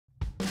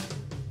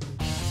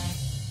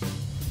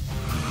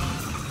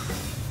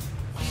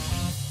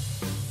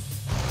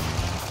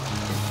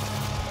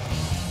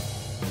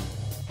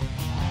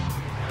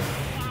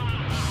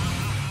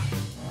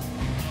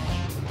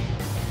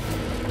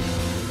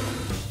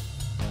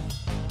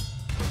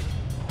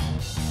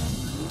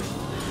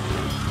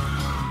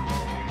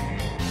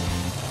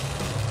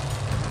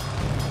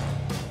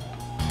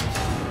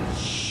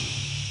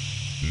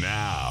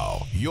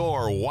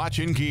You're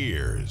watching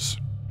Gearz.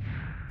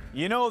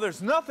 You know,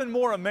 there's nothing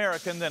more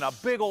American than a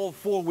big old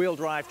four-wheel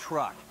drive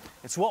truck.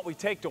 It's what we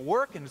take to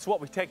work and it's what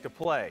we take to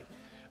play.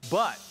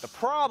 But the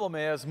problem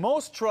is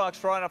most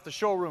trucks right off the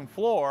showroom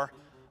floor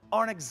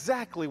aren't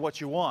exactly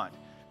what you want.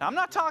 Now, I'm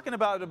not talking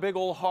about a big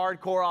old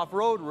hardcore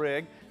off-road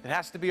rig that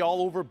has to be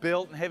all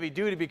overbuilt and heavy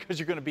duty because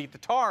you're going to beat the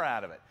tar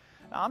out of it.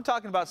 Now, I'm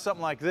talking about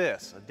something like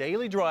this, a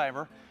daily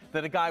driver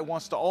that a guy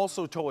wants to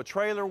also tow a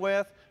trailer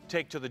with,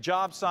 take to the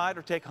job site,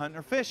 or take hunting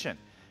or fishing.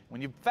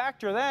 When you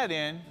factor that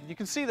in, you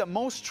can see that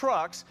most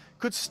trucks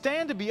could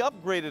stand to be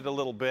upgraded a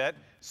little bit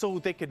so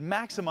they could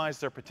maximize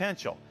their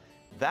potential.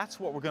 That's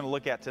what we're going to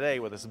look at today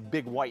with this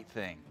big white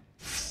thing.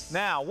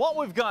 Now, what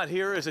we've got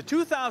here is a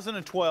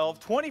 2012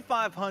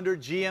 2500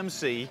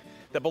 GMC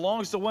that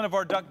belongs to one of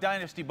our Duck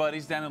Dynasty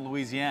buddies down in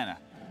Louisiana.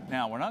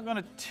 Now, we're not going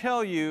to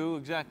tell you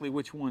exactly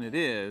which one it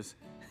is.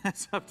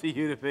 That's up to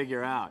you to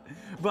figure out.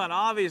 But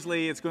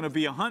obviously, it's going to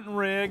be a hunting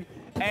rig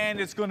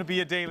and it's going to be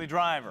a daily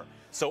driver.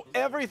 So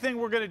everything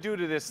we're going to do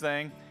to this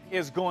thing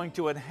is going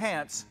to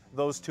enhance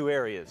those two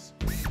areas.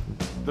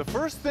 The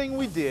first thing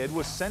we did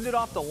was send it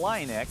off to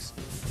Line-X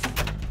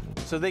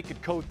so they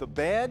could coat the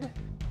bed,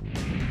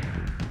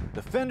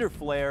 the fender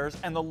flares,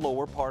 and the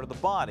lower part of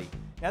the body.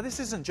 Now, this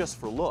isn't just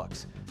for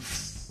looks.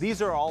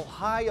 These are all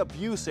high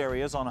abuse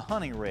areas on a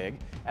hunting rig,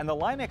 and the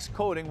Line-X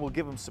coating will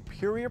give them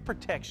superior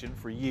protection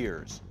for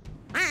years.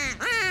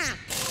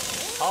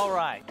 All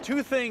right,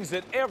 two things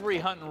that every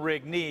hunting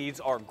rig needs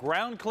are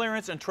ground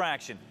clearance and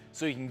traction,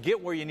 so you can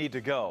get where you need to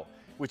go,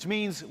 which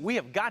means we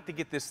have got to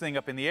get this thing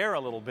up in the air a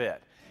little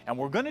bit. And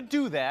we're going to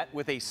do that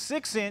with a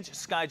 6-inch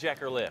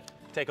skyjacker lift.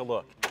 Take a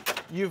look.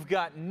 You've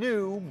got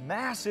new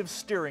massive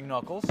steering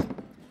knuckles,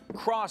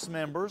 cross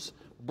members,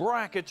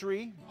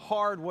 bracketry,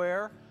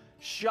 hardware,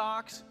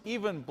 shocks,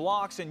 even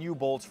blocks and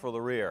U-bolts for the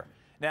rear.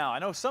 Now, I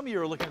know some of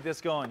you are looking at this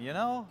going, you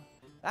know,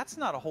 that's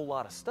not a whole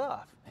lot of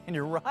stuff. And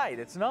you're right,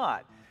 it's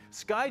not.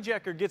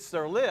 Skyjacker gets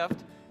their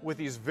lift with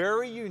these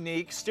very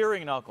unique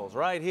steering knuckles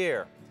right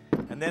here.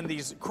 And then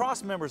these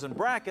cross members and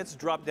brackets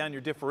drop down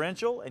your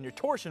differential and your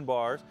torsion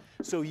bars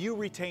so you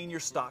retain your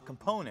stock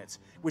components,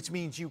 which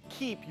means you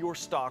keep your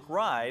stock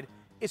ride.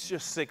 It's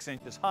just 6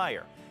 inches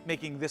higher,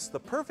 making this the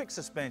perfect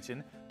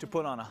suspension to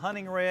put on a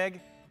hunting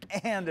rig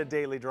and a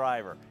daily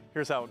driver.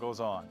 Here's how it goes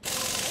on.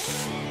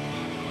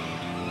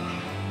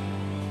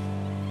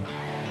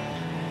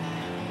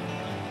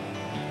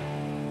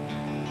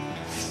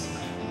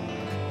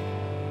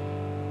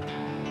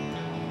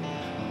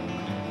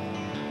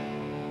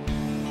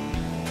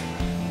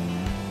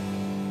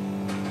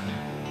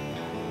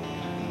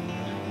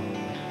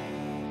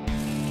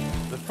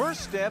 The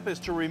first step is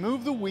to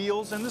remove the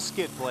wheels and the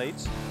skid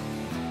plates.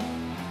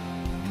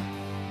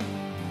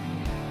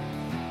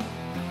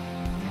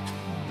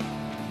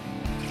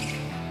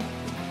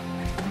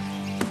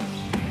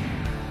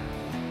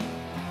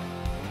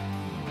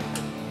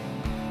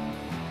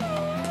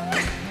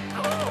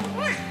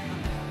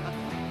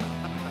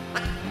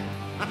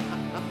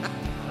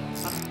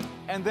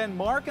 And then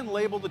mark and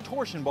label the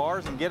torsion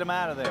bars and get them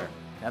out of there.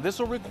 Now, this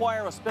will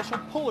require a special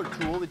puller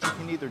tool that you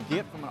can either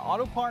get from an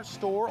auto parts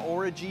store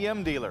or a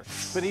GM dealer.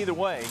 But either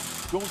way,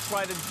 don't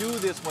try to do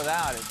this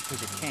without it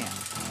because you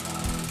can't.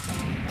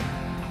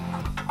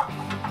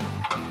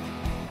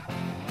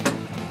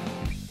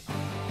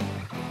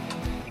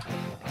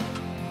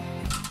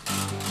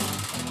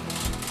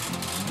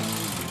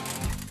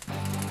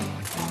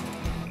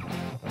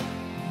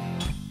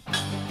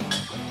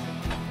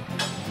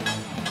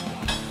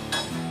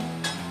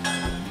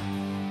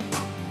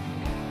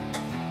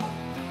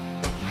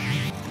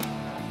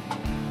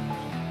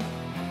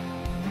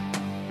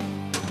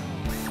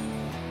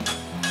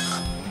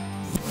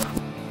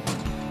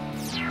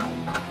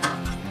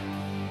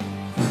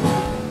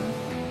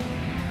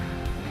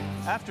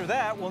 After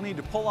that, we'll need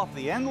to pull off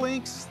the end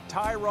links,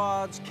 tie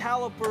rods,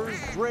 calipers,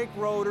 brake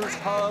rotors,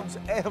 hubs,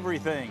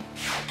 everything.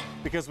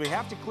 Because we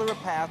have to clear a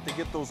path to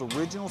get those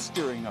original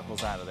steering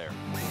knuckles out of there.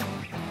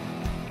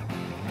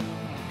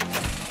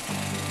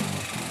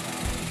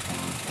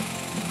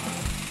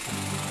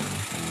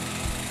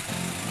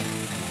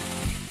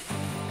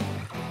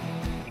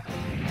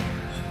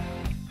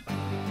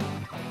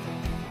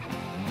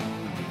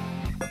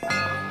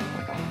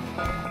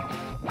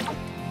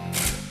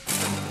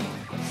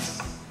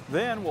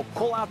 Then we'll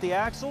pull out the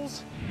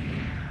axles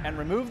and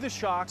remove the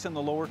shocks and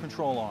the lower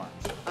control arms.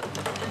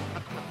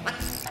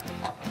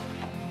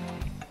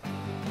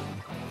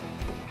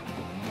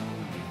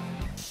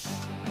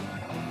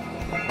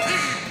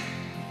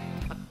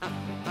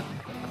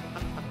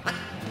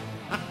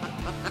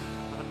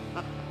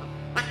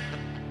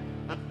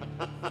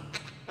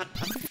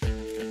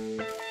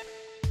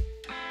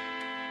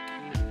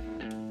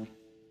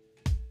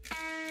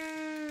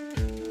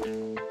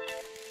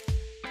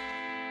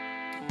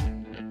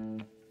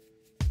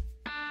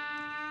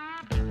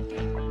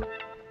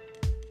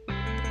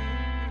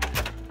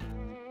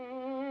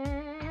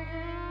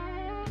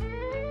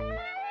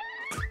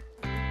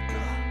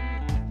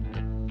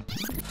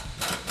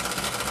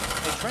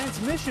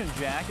 Transmission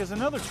jack is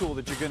another tool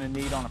that you're going to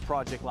need on a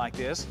project like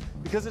this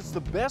because it's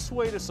the best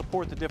way to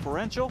support the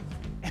differential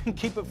and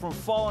keep it from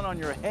falling on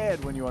your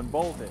head when you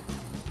unbolt it.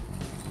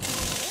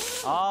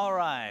 All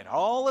right,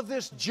 all of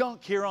this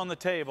junk here on the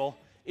table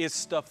is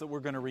stuff that we're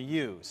going to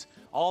reuse.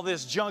 All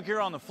this junk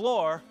here on the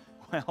floor,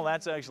 well,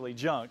 that's actually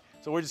junk,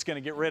 so we're just going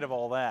to get rid of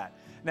all that.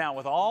 Now,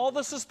 with all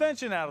the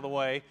suspension out of the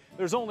way,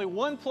 there's only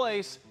one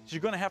place that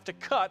you're going to have to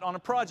cut on a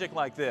project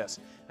like this.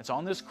 It's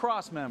on this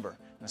cross member.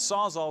 And the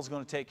Sawzall is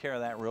going to take care of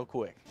that real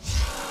quick.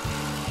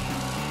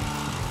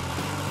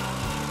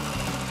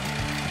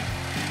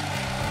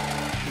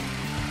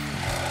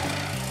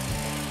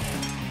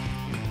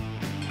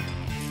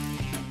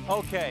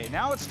 Okay,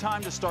 now it's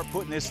time to start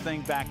putting this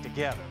thing back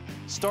together.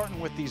 Starting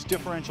with these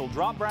differential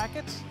drop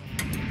brackets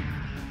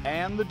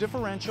and the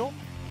differential,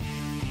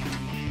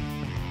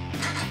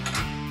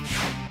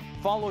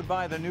 followed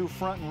by the new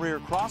front and rear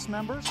cross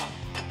members,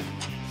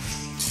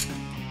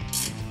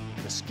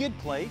 the skid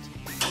plate,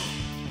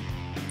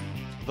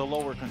 the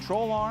lower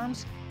control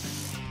arms,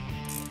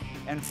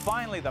 and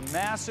finally the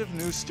massive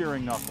new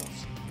steering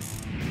knuckles.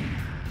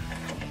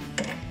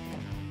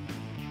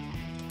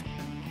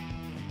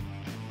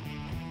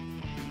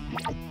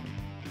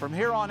 From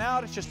here on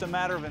out, it's just a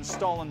matter of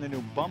installing the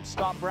new bump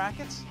stop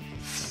brackets,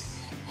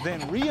 then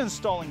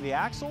reinstalling the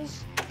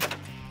axles,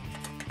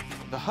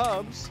 the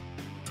hubs,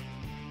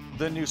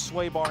 the new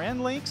sway bar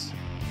end links,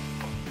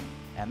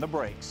 and the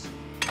brakes.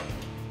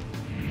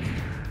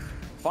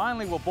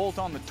 Finally, we'll bolt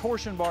on the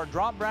torsion bar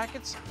drop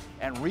brackets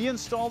and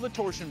reinstall the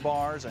torsion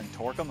bars and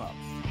torque them up.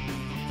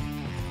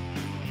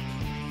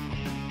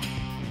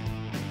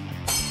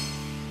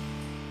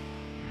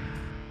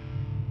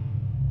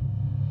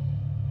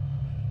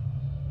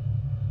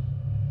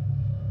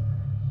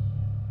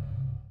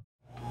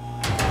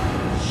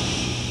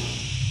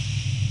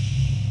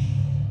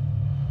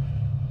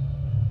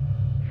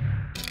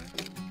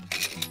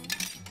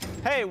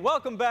 Hey,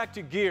 welcome back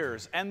to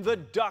Gearz and the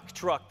Duck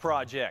Truck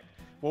Project.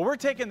 Well, we're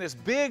taking this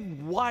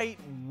big white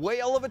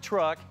whale of a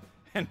truck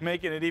and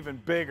making it even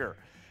bigger.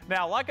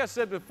 Now, like I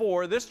said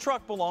before, this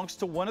truck belongs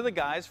to one of the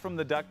guys from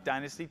the Duck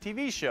Dynasty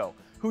TV show,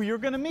 who you're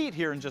going to meet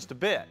here in just a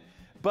bit.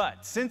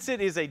 But since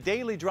it is a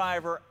daily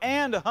driver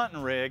and a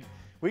hunting rig,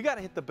 we got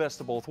to hit the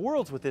best of both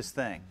worlds with this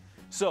thing.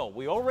 So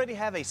we already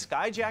have a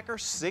Skyjacker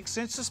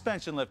 6-inch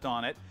suspension lift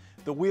on it.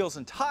 The wheels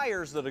and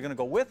tires that are going to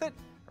go with it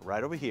are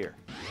right over here.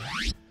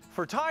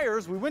 For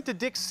tires, we went to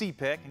Dick's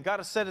C-Pick and got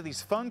a set of these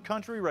Fun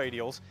Country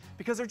radials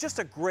because they're just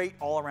a great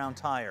all-around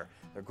tire.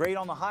 They're great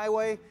on the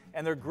highway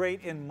and they're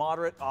great in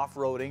moderate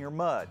off-roading or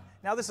mud.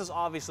 Now, this is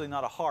obviously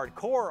not a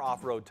hardcore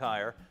off-road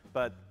tire,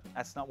 but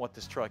that's not what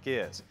this truck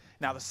is.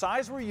 Now, the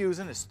size we're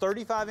using is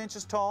 35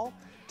 inches tall,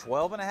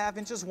 12.5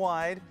 inches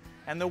wide,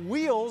 and the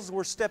wheels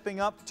we're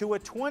stepping up to a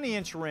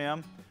 20-inch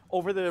rim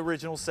over the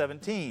original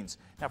 17s.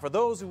 Now, for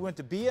those who went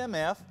to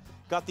BMF,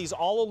 got these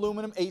all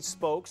aluminum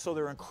 8-spokes, so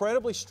they're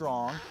incredibly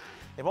strong.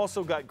 They've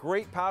also got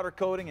great powder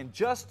coating and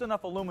just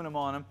enough aluminum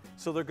on them,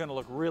 so they're going to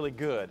look really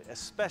good,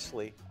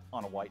 especially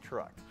on a white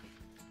truck.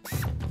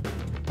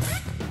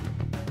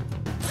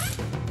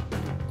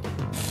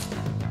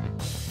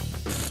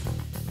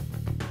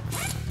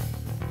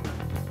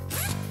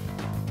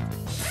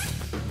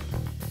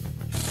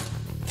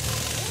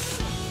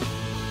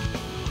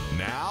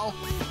 Now,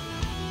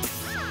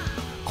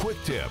 quick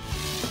tip.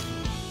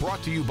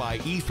 Brought to you by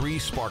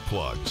E3 Spark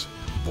Plugs,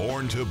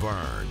 born to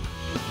burn.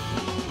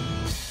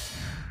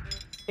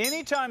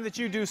 Anytime that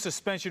you do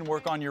suspension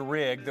work on your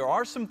rig, there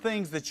are some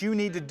things that you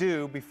need to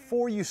do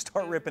before you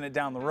start ripping it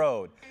down the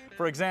road.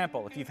 For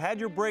example, if you've had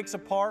your brakes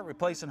apart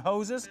replacing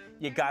hoses,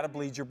 you gotta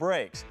bleed your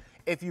brakes.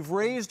 If you've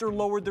raised or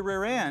lowered the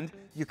rear end,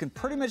 you can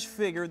pretty much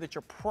figure that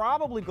you're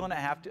probably going to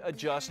have to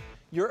adjust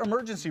your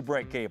emergency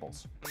brake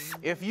cables.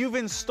 If you've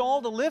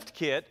installed a lift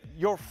kit,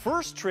 your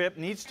first trip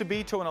needs to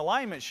be to an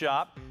alignment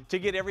shop to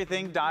get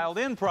everything dialed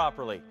in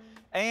properly.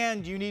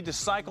 And you need to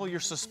cycle your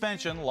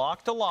suspension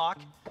lock to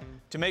lock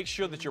to make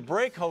sure that your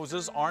brake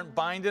hoses aren't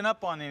binding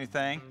up on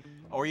anything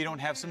or you don't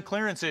have some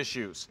clearance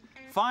issues.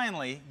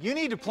 Finally, you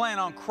need to plan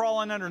on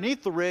crawling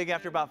underneath the rig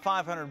after about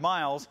 500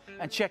 miles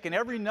and checking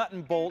every nut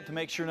and bolt to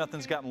make sure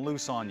nothing's gotten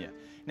loose on you.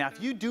 Now,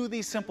 if you do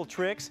these simple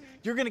tricks,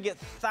 you're going to get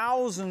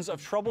thousands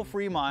of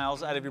trouble-free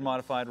miles out of your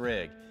modified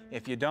rig.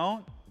 If you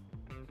don't,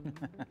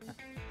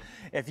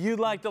 if you'd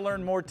like to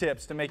learn more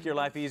tips to make your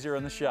life easier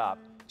in the shop,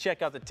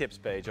 check out the tips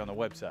page on the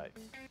website.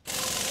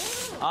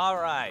 All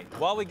right,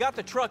 while we got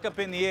the truck up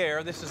in the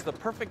air, this is the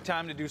perfect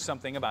time to do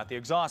something about the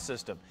exhaust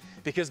system,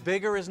 because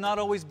bigger is not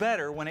always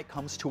better when it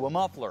comes to a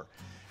muffler.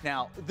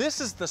 Now, this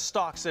is the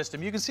stock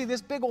system. You can see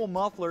this big old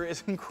muffler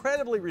is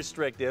incredibly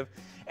restrictive,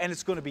 and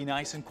it's going to be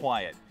nice and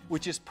quiet,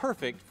 which is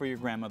perfect for your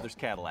grandmother's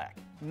Cadillac.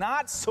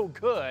 Not so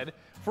good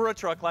for a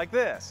truck like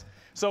this.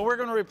 So we're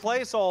going to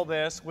replace all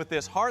this with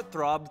this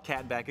heartthrob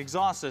catback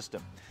exhaust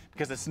system,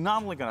 because it's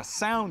not only going to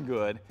sound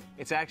good,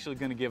 it's actually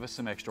going to give us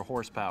some extra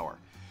horsepower.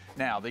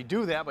 Now, they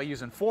do that by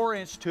using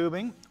 4-inch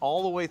tubing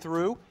all the way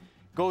through,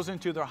 goes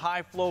into their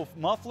high-flow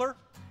muffler,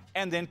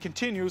 and then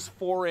continues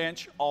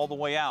 4-inch all the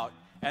way out.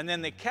 and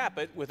then they cap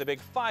it with a big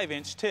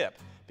 5-inch tip,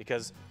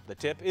 because the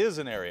tip is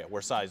an area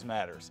where size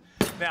matters.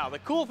 Now, the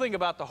cool thing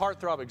about the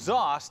Heartthrob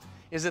exhaust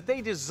is that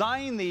they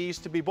design these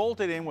to be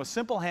bolted in with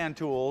simple hand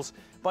tools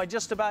by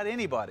just about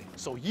anybody,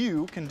 so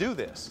you can do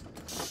this.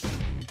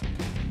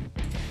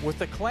 With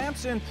the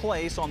clamps in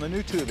place on the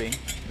new tubing,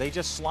 they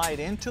just slide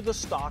into the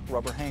stock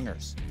rubber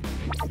hangers.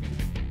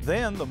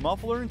 Then the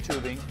muffler and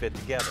tubing fit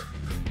together.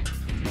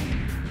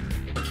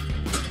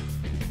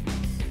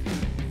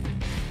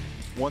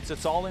 Once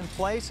it's all in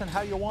place and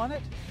how you want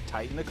it,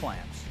 tighten the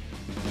clamps.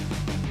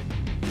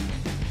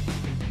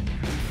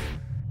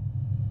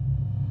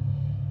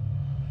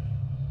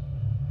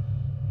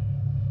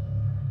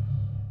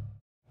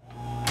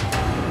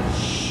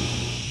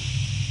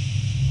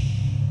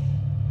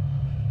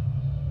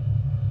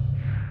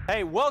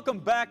 Hey, welcome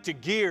back to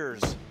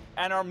Gearz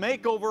and our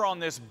makeover on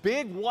this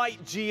big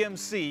white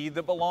GMC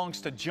that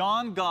belongs to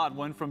John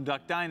Godwin from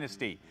Duck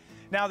Dynasty.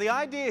 Now, the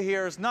idea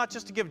here is not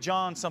just to give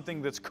John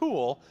something that's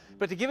cool,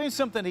 but to give him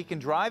something he can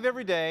drive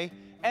every day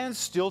and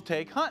still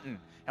take hunting.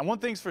 And one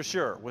thing's for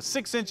sure, with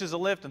 6 inches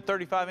of lift and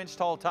 35-inch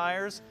tall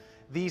tires,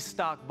 these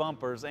stock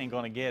bumpers ain't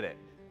gonna get it.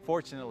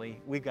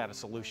 Fortunately, we've got a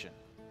solution.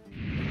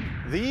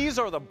 These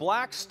are the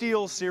Black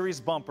Steel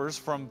Series bumpers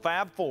from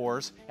Fab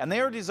 4s, and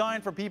they are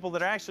designed for people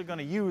that are actually going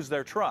to use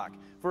their truck.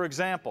 For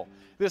example,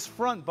 this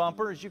front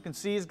bumper, as you can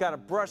see, has got a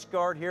brush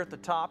guard here at the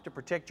top to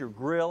protect your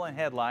grille and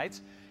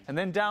headlights. And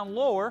then down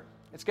lower,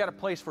 it's got a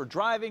place for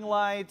driving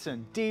lights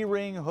and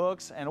D-ring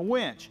hooks and a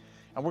winch.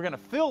 And we're going to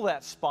fill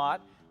that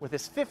spot with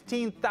this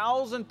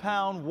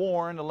 15,000-pound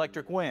Warren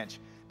electric winch,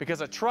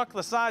 because a truck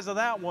the size of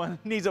that one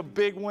needs a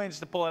big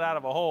winch to pull it out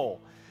of a hole.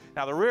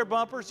 Now, the rear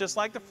bumper is just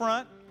like the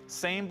front.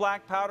 Same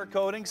black powder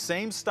coating,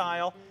 same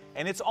style,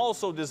 and it's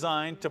also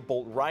designed to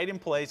bolt right in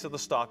place of the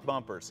stock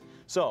bumpers.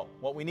 So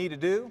what we need to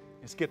do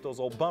is get those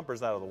old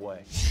bumpers out of the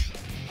way.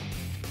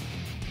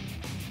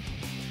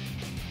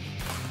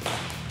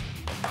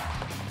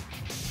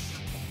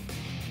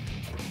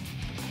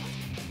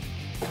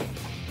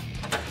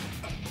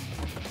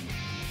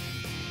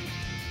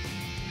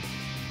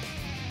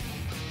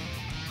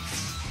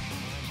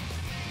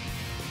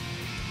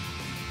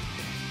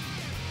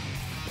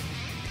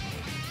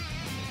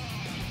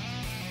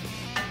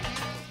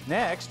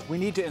 Next, we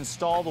need to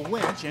install the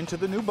winch into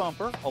the new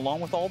bumper,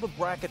 along with all the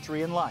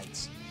bracketry and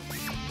lights.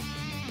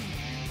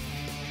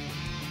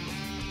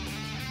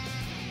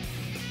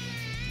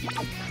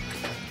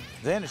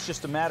 Then it's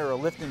just a matter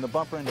of lifting the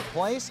bumper into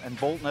place and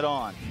bolting it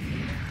on.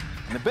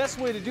 And the best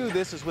way to do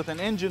this is with an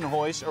engine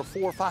hoist or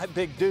 4 or 5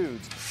 big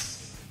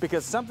dudes,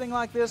 because something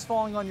like this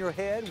falling on your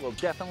head will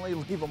definitely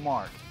leave a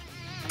mark.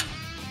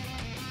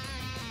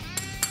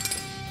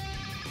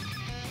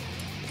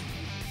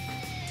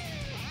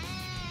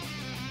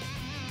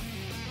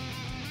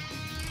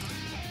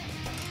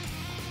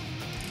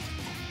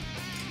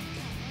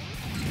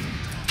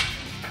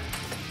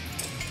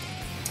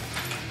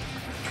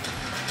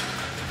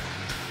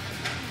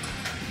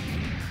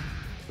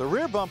 The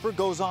rear bumper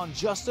goes on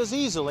just as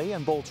easily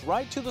and bolts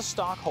right to the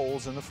stock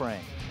holes in the frame.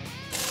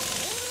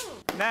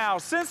 Now,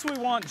 since we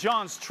want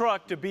John's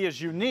truck to be as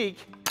unique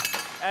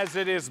as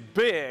it is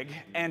big,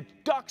 and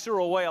ducks are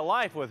a way of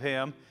life with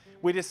him,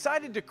 we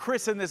decided to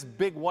christen this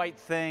big white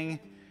thing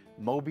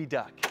Moby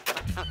Duck.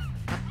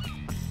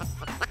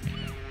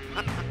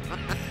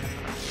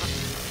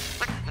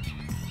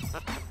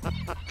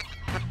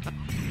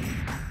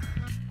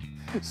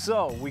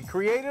 So, we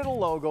created a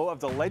logo of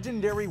the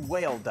legendary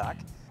whale duck.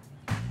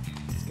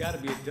 It's got to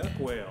be a duck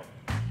whale.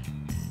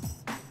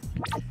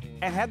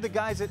 And had the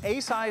guys at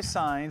A-size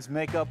signs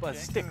make up a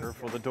sticker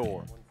for the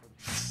door.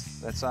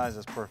 That size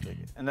is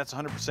perfect. And that's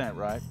 100%,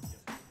 right?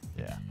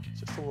 Yeah,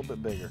 just a little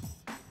bit bigger.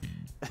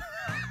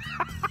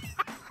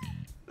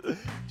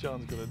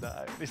 John's gonna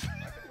die.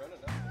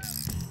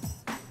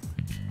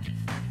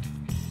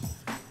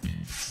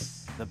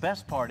 The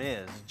best part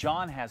is,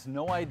 John has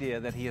no idea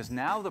that he is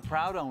now the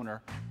proud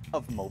owner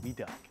of Moby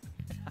Duck.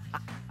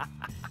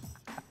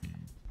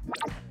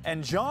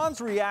 And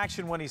John's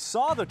reaction when he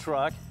saw the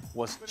truck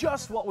was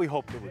just what we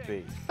hoped it would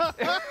be. I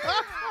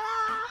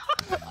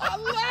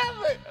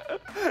love it!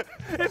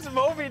 It's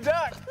Moby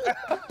Duck!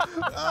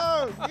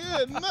 Oh,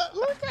 good.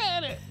 Look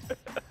at it!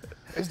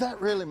 Is that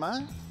really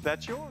mine?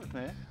 That's yours,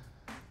 man.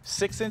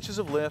 6 inches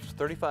of lift,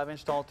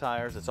 35-inch tall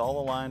tires. It's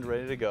all aligned,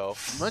 ready to go.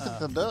 Look at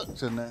the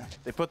ducks in there.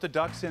 They put the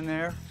ducks in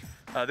there.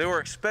 They were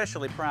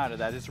especially proud of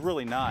that. It's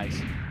really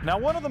nice. Now,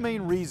 one of the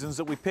main reasons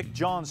that we picked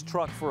John's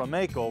truck for a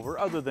makeover,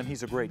 other than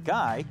he's a great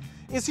guy,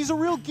 is he's a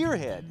real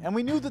gearhead, and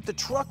we knew that the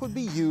truck would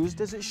be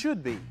used as it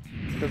should be.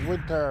 Because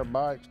we'd tear our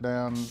bikes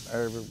down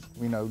every,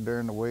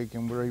 during the week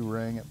and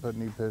re-ring it, put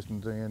new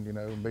pistons in,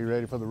 and be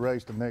ready for the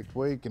race the next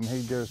week. And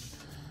he just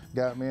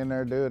got me in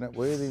there doing it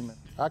with him.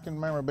 I can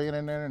remember being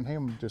in there and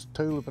him just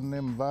tuliping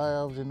them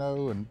valves,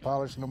 and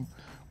polishing them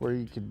where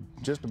you could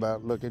just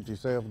about look at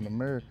yourself in the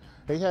mirror.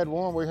 He had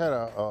one, we had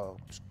a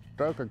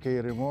stroker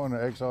kit in one,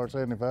 an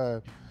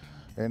XR75,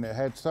 and it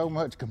had so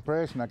much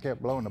compression I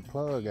kept blowing the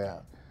plug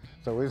out.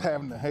 So we was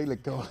having the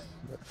helical.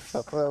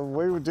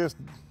 We were just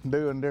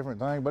doing different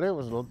things, but that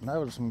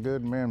was some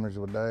good memories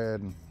with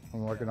Dad and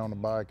working on the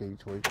bike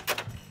each week.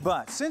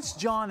 But since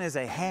John is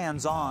a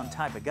hands-on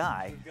type of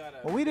guy,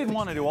 well, we didn't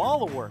want to do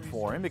all the work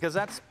for him because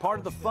that's part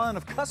of the fun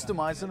of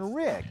customizing a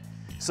rig.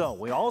 So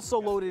we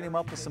also loaded him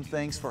up with some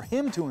things for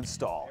him to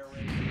install,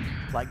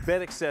 like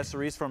bed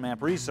accessories from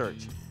Amp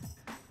Research.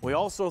 We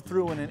also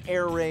threw in an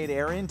air raid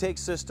air intake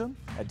system,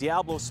 a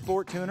Diablo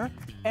Sport tuner,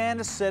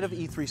 and a set of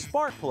E3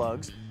 spark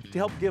plugs to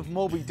help give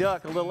Moby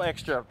Duck a little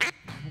extra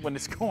when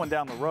it's going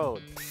down the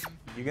road.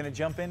 You gonna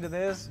jump into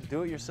this,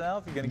 do it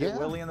yourself? You gonna get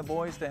Willie and the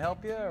boys to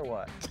help you, or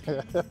what?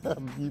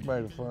 You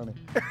made it funny.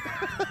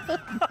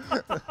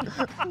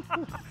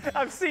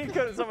 I've seen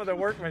some of the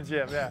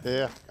workmanship, yeah.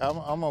 Yeah, I'm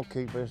gonna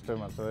keep this to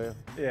myself.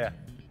 Yeah.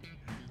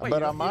 Wait,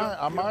 but I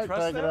might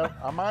take it up.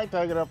 I might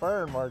take it up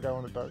there and work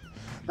on it though.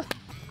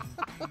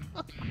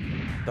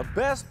 The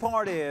best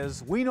part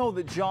is we know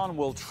that John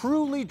will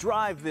truly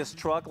drive this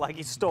truck like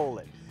he stole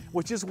it,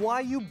 which is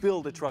why you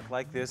build a truck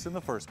like this in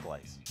the first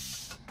place.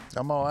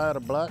 I'm gonna add a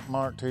black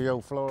mark to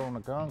your floor on the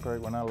concrete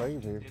when I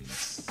leave here.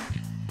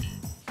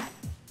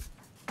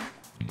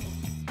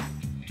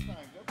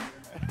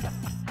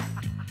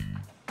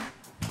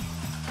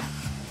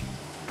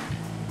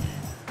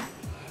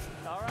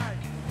 All right.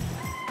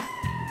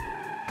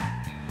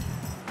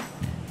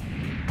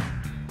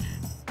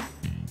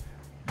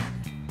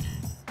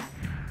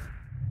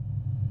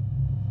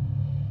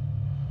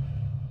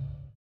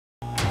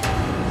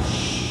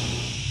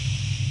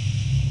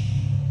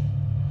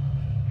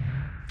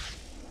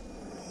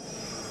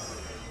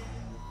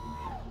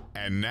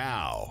 And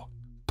now,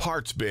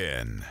 Parts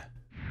Bin.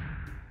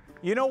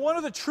 You know, one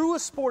of the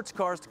truest sports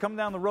cars to come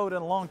down the road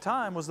in a long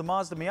time was the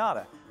Mazda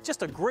Miata.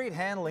 Just a great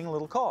handling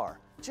little car,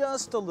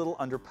 just a little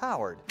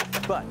underpowered.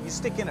 But you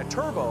stick in a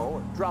turbo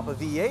or drop a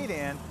V8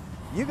 in,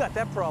 you got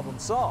that problem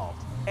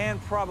solved,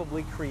 and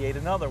probably create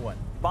another one,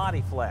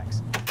 body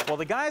flex. Well,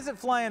 the guys at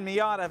Flying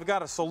Miata have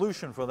got a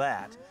solution for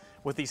that.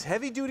 With these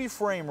heavy-duty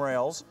frame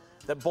rails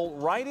that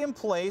bolt right in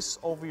place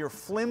over your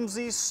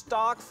flimsy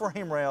stock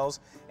frame rails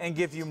and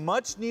give you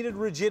much-needed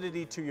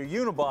rigidity to your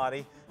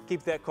unibody,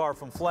 keep that car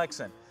from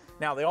flexing.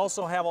 Now, they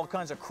also have all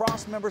kinds of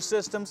cross-member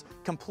systems,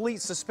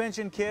 complete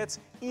suspension kits,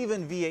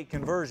 even V8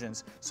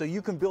 conversions, so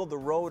you can build the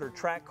road or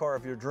track car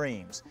of your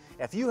dreams.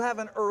 If you have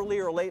an early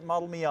or late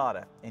model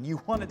Miata and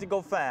you want it to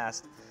go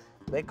fast,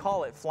 they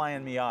call it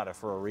Flying Miata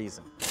for a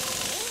reason.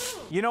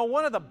 You know,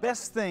 one of the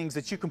best things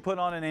that you can put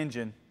on an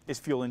engine is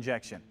fuel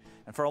injection.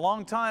 And for a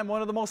long time,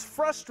 one of the most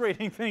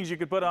frustrating things you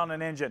could put on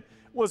an engine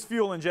was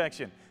fuel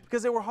injection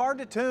because they were hard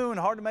to tune,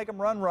 hard to make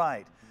them run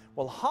right.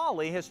 Well,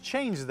 Holley has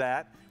changed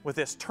that with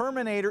this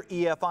Terminator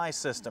EFI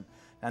system.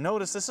 Now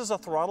notice this is a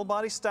throttle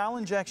body style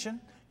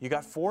injection. You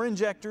got 4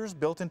 injectors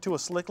built into a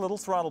slick little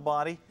throttle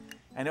body,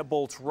 and it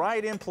bolts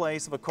right in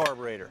place of a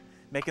carburetor,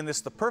 making this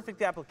the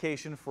perfect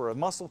application for a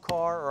muscle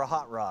car or a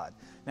hot rod.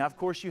 Now, of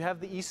course, you have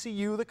the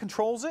ECU that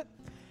controls it,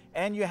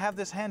 and you have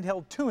this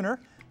handheld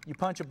tuner. You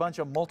punch a bunch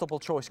of multiple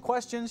choice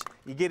questions,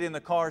 you get in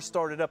the car,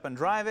 start it up and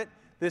drive it.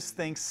 This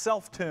thing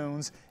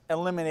self-tunes,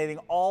 eliminating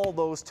all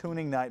those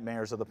tuning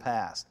nightmares of the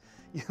past.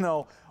 You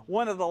know,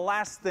 one of the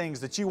last things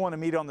that you want to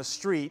meet on the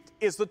street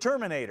is the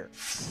Terminator.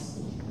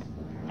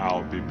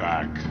 I'll be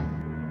back.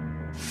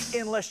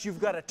 Unless you've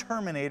got a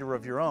Terminator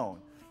of your own.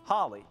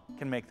 Holley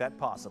can make that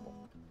possible.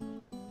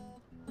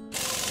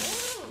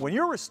 When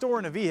you're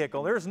restoring a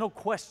vehicle, there's no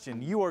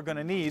question you are going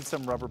to need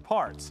some rubber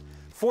parts.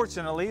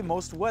 Fortunately,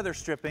 most weather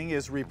stripping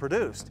is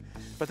reproduced.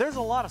 But there's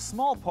a lot of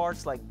small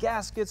parts like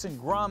gaskets and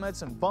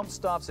grommets and bump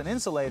stops and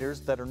insulators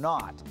that are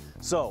not.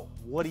 So,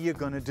 what are you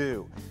going to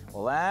do?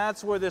 Well,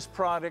 that's where this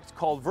product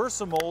called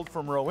Versamold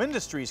from Rowe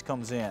Industries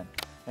comes in.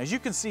 As you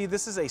can see,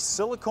 this is a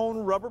silicone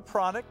rubber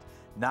product,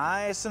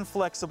 nice and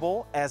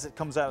flexible as it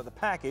comes out of the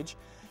package.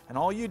 And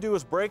all you do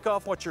is break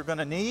off what you're going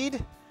to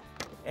need,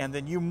 and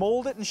then you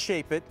mold it and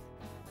shape it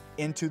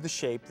into the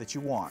shape that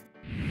you want.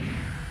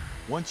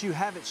 Once you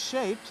have it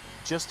shaped,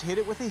 just hit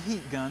it with a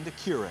heat gun to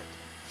cure it.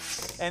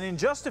 And in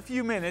just a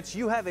few minutes,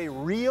 you have a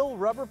real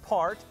rubber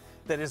part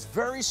that is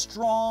very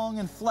strong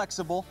and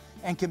flexible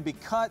and can be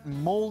cut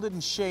and molded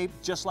and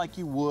shaped just like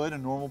you would a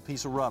normal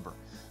piece of rubber.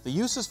 The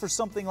uses for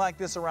something like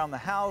this around the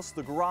house,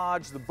 the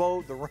garage, the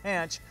boat, the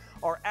ranch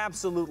are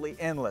absolutely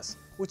endless,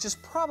 which is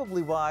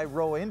probably why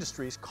Rowe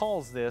Industries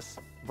calls this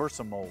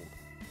Versamold.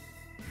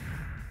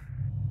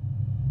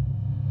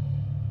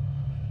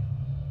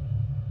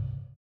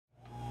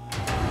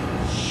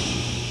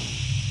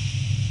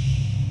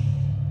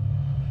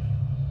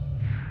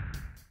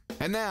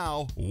 And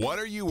now, what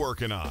are you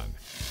working on?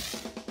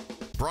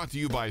 Brought to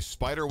you by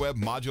Spiderweb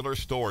Modular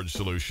Storage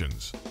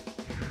Solutions.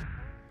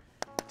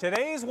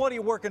 Today's What Are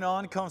You Working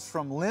On comes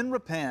from Lynn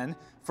Rapin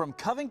from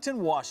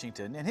Covington,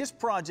 Washington, and his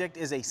project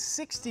is a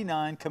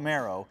 '69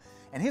 Camaro,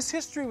 and his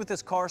history with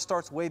this car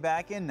starts way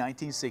back in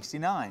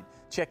 1969.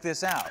 Check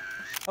this out.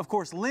 Of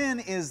course, Lynn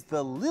is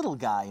the little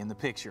guy in the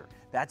picture.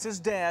 That's his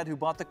dad who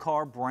bought the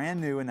car brand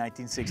new in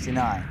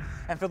 1969.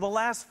 And for the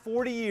last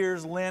 40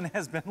 years, Lynn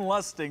has been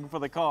lusting for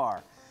the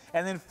car.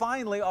 And then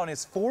finally, on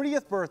his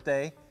 40th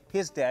birthday,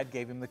 his dad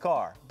gave him the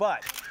car.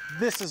 But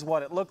this is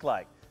what it looked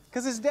like,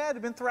 because his dad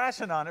had been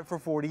thrashing on it for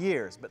 40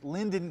 years, but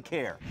Lynn didn't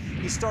care.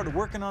 He started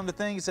working on the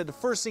thing. He said the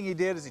first thing he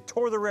did is he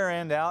tore the rear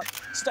end out,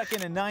 stuck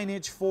in a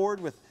 9-inch Ford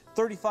with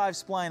 35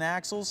 spline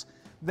axles.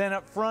 Then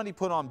up front, he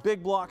put on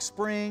big block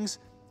springs.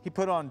 He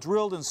put on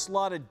drilled and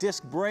slotted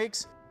disc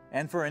brakes.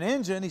 And for an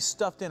engine, he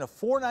stuffed in a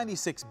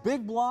 496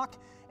 big block.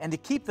 And to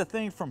keep the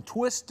thing from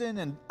twisting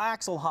and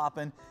axle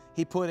hopping,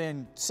 he put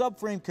in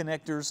subframe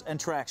connectors and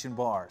traction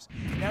bars.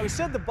 Now, he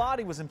said the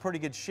body was in pretty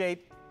good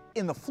shape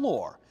in the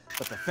floor,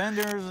 but the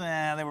fenders,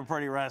 they were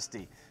pretty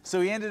rusty.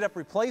 So he ended up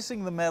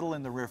replacing the metal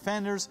in the rear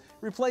fenders,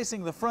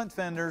 replacing the front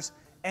fenders,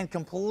 and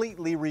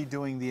completely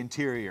redoing the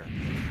interior.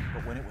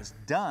 But when it was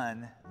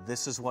done,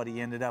 this is what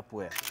he ended up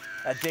with: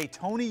 a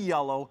Daytona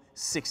yellow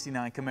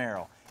 69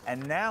 Camaro.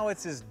 And now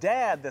it's his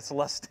dad that's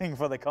lusting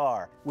for the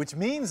car. Which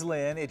means,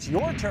 Lynn, it's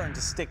your turn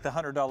to stick the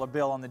 $100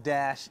 bill on the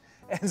dash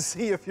and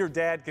see if your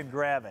dad can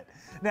grab it.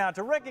 Now,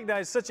 to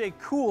recognize such a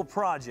cool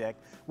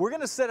project, we're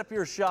gonna set up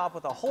your shop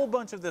with a whole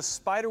bunch of this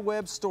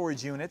spiderweb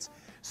storage units,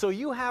 so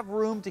you have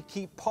room to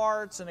keep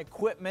parts and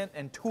equipment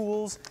and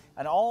tools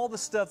and all the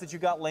stuff that you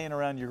got laying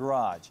around your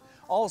garage.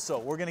 Also,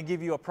 we're gonna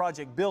give you a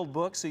project build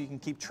book so you can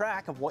keep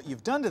track of what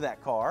you've done to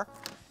that car.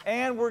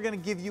 And we're going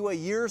to give you a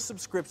year's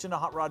subscription to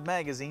Hot Rod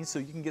Magazine so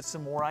you can get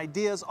some more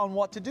ideas on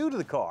what to do to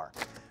the car.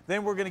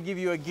 Then we're going to give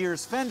you a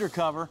Gearz fender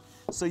cover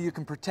so you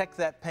can protect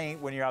that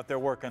paint when you're out there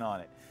working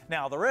on it.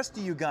 Now, the rest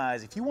of you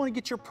guys, if you want to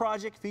get your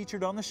project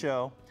featured on the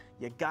show,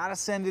 you got to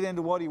send it in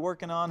to What Are You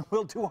Working On.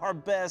 We'll do our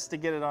best to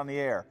get it on the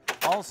air.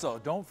 Also,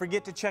 don't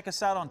forget to check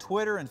us out on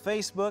Twitter and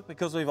Facebook,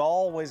 because we've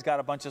always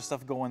got a bunch of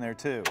stuff going there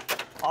too.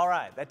 All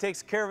right, that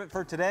takes care of it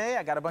for today.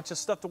 I got a bunch of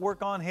stuff to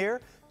work on here.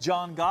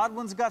 John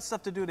Godwin's got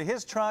stuff to do to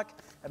his truck.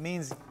 That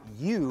means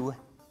you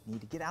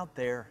need to get out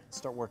there and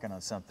start working on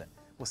something.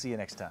 We'll see you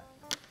next time.